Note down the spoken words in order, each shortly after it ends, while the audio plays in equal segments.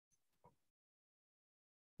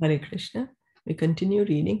Hare Krishna. We continue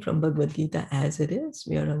reading from Bhagavad Gita as it is.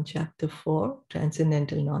 We are on chapter 4,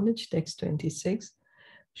 Transcendental Knowledge, text 26.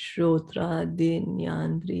 Shrotra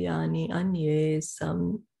dinyandriyani anye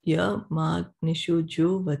samya magnishu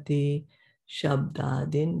juvati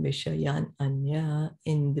shabdadin vishayan anya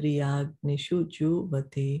indriyagnishu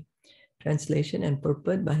juvati. Translation and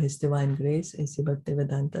purport by His Divine Grace, A.C.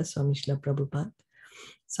 Bhaktivedanta Swami Srila Prabhupada.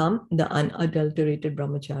 Some, the unadulterated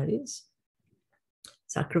brahmacharis,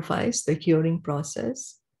 sacrifice the curing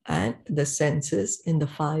process and the senses in the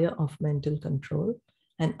fire of mental control,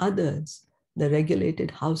 and others, the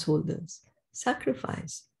regulated householders,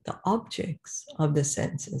 sacrifice the objects of the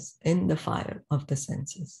senses in the fire of the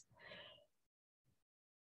senses.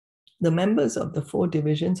 The members of the 4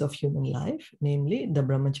 divisions of human life, namely the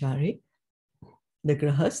brahmachari, the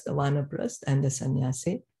grahast, the vanaprasth, and the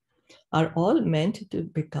sannyasi, are all meant to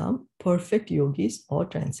become perfect yogis or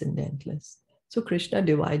transcendentalists. So Krishna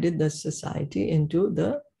divided the society into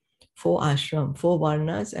the 4 ashrams, 4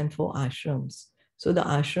 varnas and 4 ashrams. So the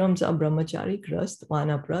ashrams are brahmachari, grahast,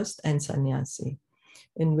 vanaprasth, and sannyasi,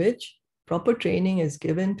 in which proper training is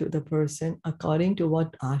given to the person according to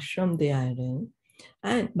what ashram they are in.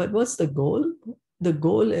 But what's the goal? The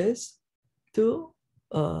goal is to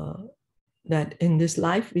that in this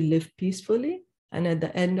life we live peacefully, and at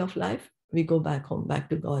the end of life we go back home, back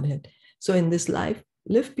to Godhead. So in this life,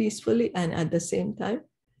 live peacefully, and at the same time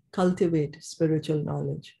cultivate spiritual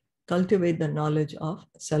knowledge, cultivate the knowledge of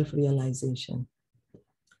self-realization.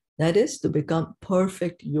 That is to become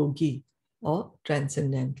perfect yogi or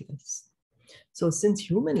transcendentalist. So since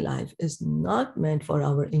human life is not meant for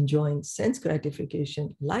our enjoying sense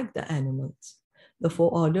gratification like the animals, the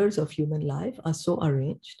 4 orders of human life are so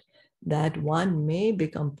arranged that one may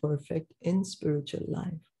become perfect in spiritual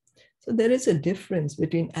life. So there is a difference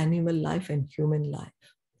between animal life and human life.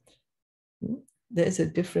 There is a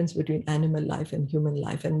difference between animal life and human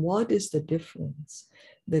life. And what is the difference?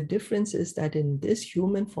 The difference is that in this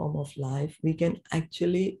human form of life, we can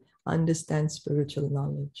actually understand spiritual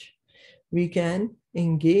knowledge. We can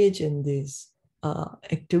engage in these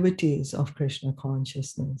activities of Krishna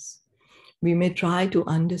consciousness. We may try to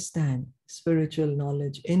understand spiritual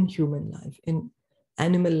knowledge in human life. In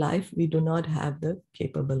animal life, we do not have the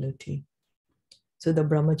capability. So the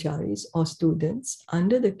brahmacharis or students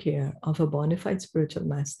under the care of a bona fide spiritual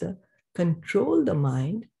master control the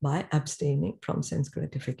mind by abstaining from sense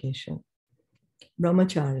gratification.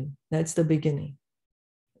 Brahmachari, that's the beginning,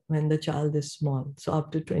 when the child is small. So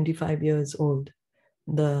up to 25 years old,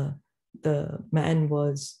 the man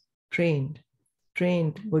was trained,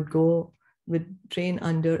 would train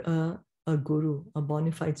under a guru, a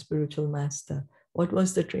bona fide spiritual master. What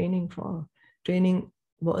was the training for? Training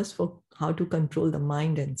was for how to control the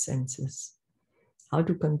mind and senses. How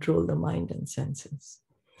to control the mind and senses.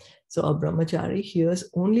 So a brahmachari hears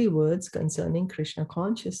only words concerning Krishna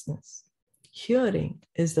consciousness. Hearing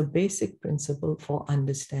is the basic principle for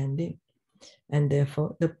understanding. And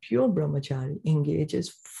therefore, the pure brahmachari engages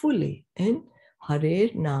fully in Hare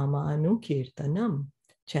Namanu Kirtanam,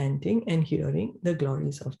 chanting and hearing the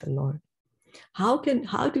glories of the Lord. How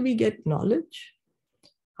do we get knowledge?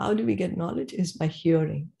 How do we get knowledge? Is by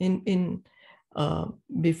hearing.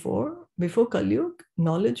 Before Kali Yuga,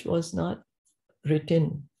 knowledge was not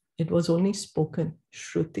written. It was only spoken,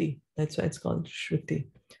 Shruti. That's why it's called Shruti.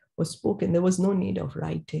 Was spoken. There was no need of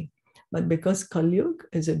writing. But because Kali Yuga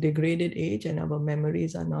is a degraded age and our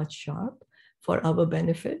memories are not sharp, for our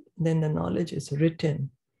benefit, then the knowledge is written.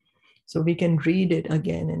 So we can read it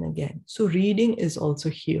again and again. So reading is also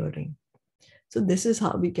hearing. So this is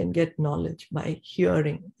how we can get knowledge, by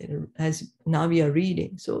hearing. As now we are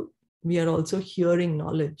reading, so we are also hearing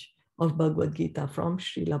knowledge of Bhagavad Gita from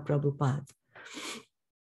Srila Prabhupada.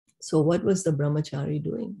 So what was the brahmachari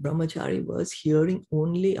doing? Brahmachari was hearing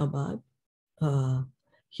only about,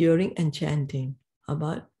 hearing and chanting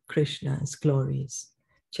about Krishna's glories,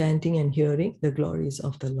 chanting and hearing the glories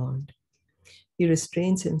of the Lord. He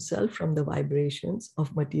restrains himself from the vibrations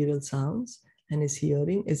of material sounds, and his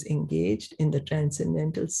hearing is engaged in the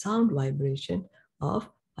transcendental sound vibration of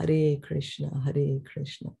Hare Krishna, Hare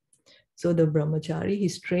Krishna. So the brahmachari,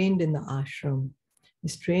 he's trained in the ashram.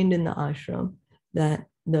 He's trained in the ashram that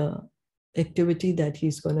the activity that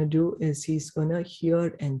he's going to do is he's going to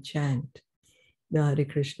hear and chant the Hare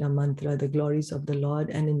Krishna mantra, the glories of the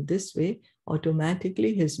Lord. And in this way,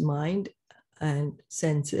 automatically his mind and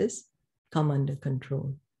senses come under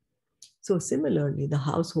control. So similarly, the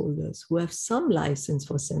householders who have some license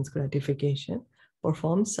for sense gratification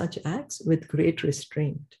perform such acts with great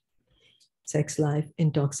restraint. Sex life,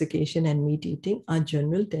 intoxication, and meat eating are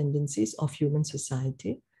general tendencies of human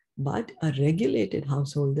society But a regulated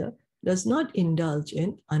householder does not indulge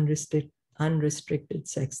in unrestricted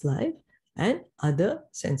sex life and other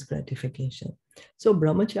sense gratification. So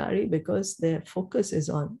brahmachari, because their focus is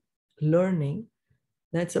on learning,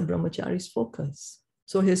 that's a brahmachari's focus.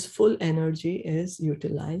 So his full energy is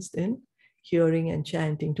utilized in hearing and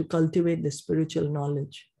chanting to cultivate the spiritual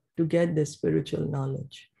knowledge, to get the spiritual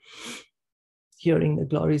knowledge. Hearing the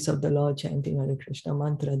glories of the Lord, chanting Hare Krishna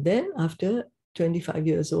mantra. Then after 25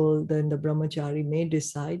 years old, then the brahmachari may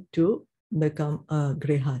decide to become a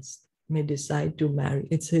grihast, may decide to marry.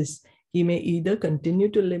 It's his, he may either continue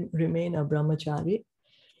to remain a brahmachari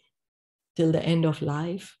till the end of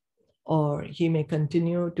life, or he may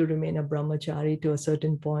continue to remain a brahmachari to a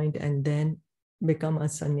certain point and then become a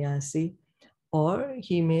sannyasi, or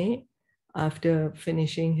he may, after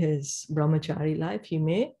finishing his brahmachari life, he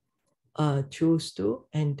may choose to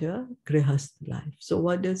enter grihast life. So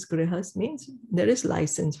what does grihast means? There is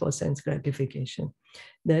license for sense gratification.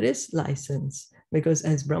 There is license because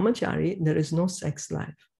as brahmachari, there is no sex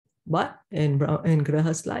life. But in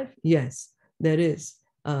grihast life, yes, there is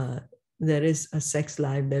a sex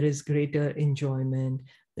life, there is greater enjoyment,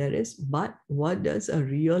 there is, but what does a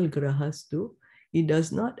real grihast do? He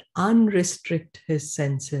does not unrestrict his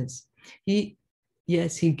senses.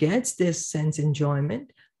 Yes, he gets this sense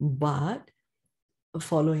enjoyment, but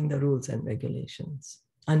following the rules and regulations,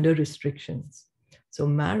 under restrictions. So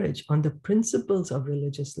marriage on the principles of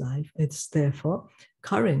religious life, it's therefore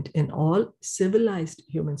current in all civilized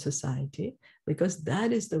human society because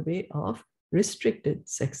that is the way of restricted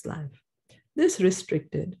sex life. This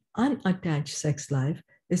restricted, unattached sex life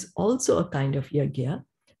is also a kind of yajna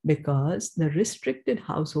because the restricted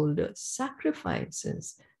householder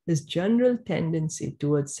sacrifices his general tendency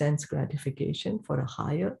towards sense gratification for a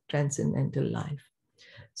higher transcendental life.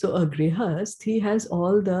 So a grihast, he has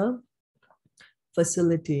all the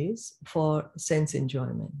facilities for sense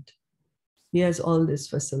enjoyment. He has all these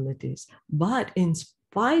facilities. But in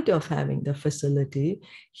spite of having the facility,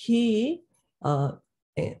 he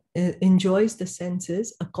enjoys the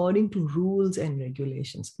senses according to rules and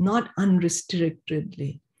regulations, not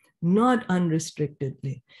unrestrictedly. Not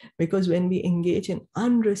unrestrictedly, because when we engage in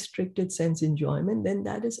unrestricted sense enjoyment, then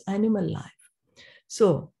that is animal life.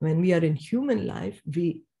 So when we are in human life,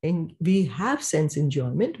 we have sense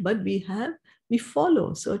enjoyment, but we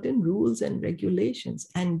follow certain rules and regulations.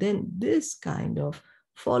 And then this kind of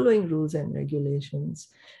following rules and regulations,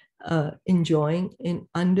 enjoying in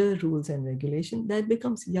under rules and regulation, that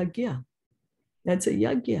becomes yajna. That's a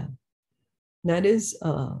yajna. That is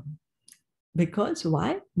because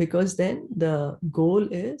why? Because then the goal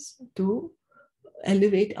is to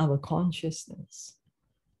elevate our consciousness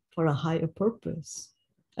for a higher purpose,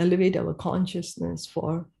 elevate our consciousness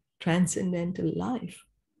for transcendental life.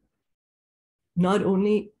 Not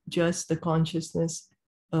only just the consciousness,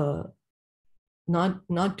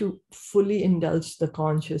 not to fully indulge the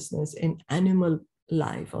consciousness in animal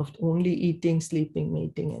life of only eating, sleeping,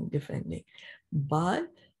 mating, and defending, but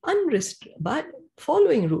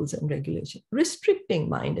following rules and regulation, restricting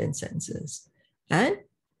mind and senses, and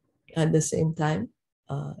at the same time,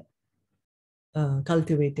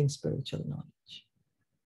 cultivating spiritual knowledge.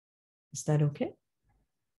 Is that okay?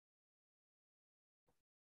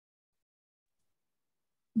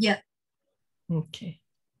 Yeah. Okay.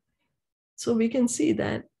 So we can see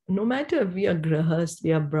that no matter if we are grihast,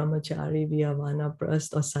 we are brahmachari, we are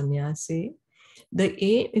vanaprasth or sannyasi, the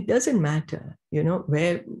aim, it doesn't matter,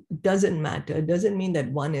 where it doesn't matter. It doesn't mean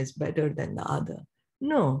that one is better than the other.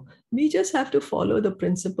 No, we just have to follow the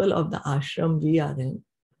principle of the ashram we are in.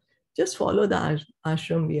 Just follow the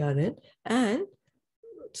ashram we are in. And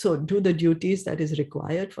so do the duties that is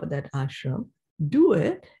required for that ashram, do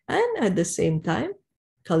it, and at the same time,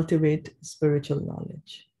 cultivate spiritual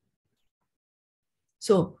knowledge.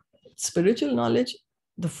 So spiritual knowledge,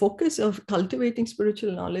 the focus of cultivating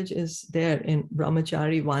spiritual knowledge is there in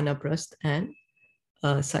brahmachari, vanaprasth, and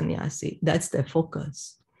sannyasi. That's their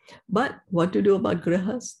focus. But what to do about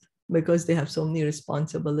grihast? Because they have so many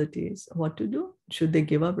responsibilities. What to do? Should they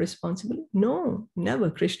give up responsibility? No,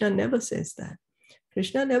 never. Krishna never says that.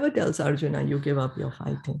 Krishna never tells Arjuna, you give up your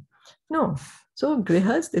fighting. No. So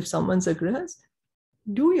grihast, if someone's a grihast,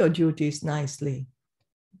 do your duties nicely.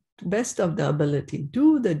 Best of the ability,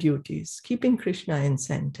 do the duties, keeping Krishna in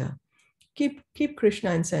center. Keep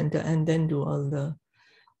Krishna in center and then do all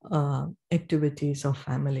the activities of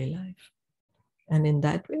family life. And in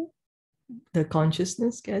that way, the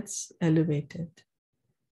consciousness gets elevated.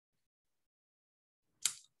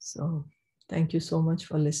 So thank you so much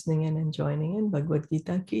for listening and joining in. Bhagavad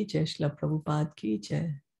Gita ki jai, Shilpa Prabhupada ki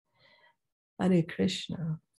jai. Hare Krishna.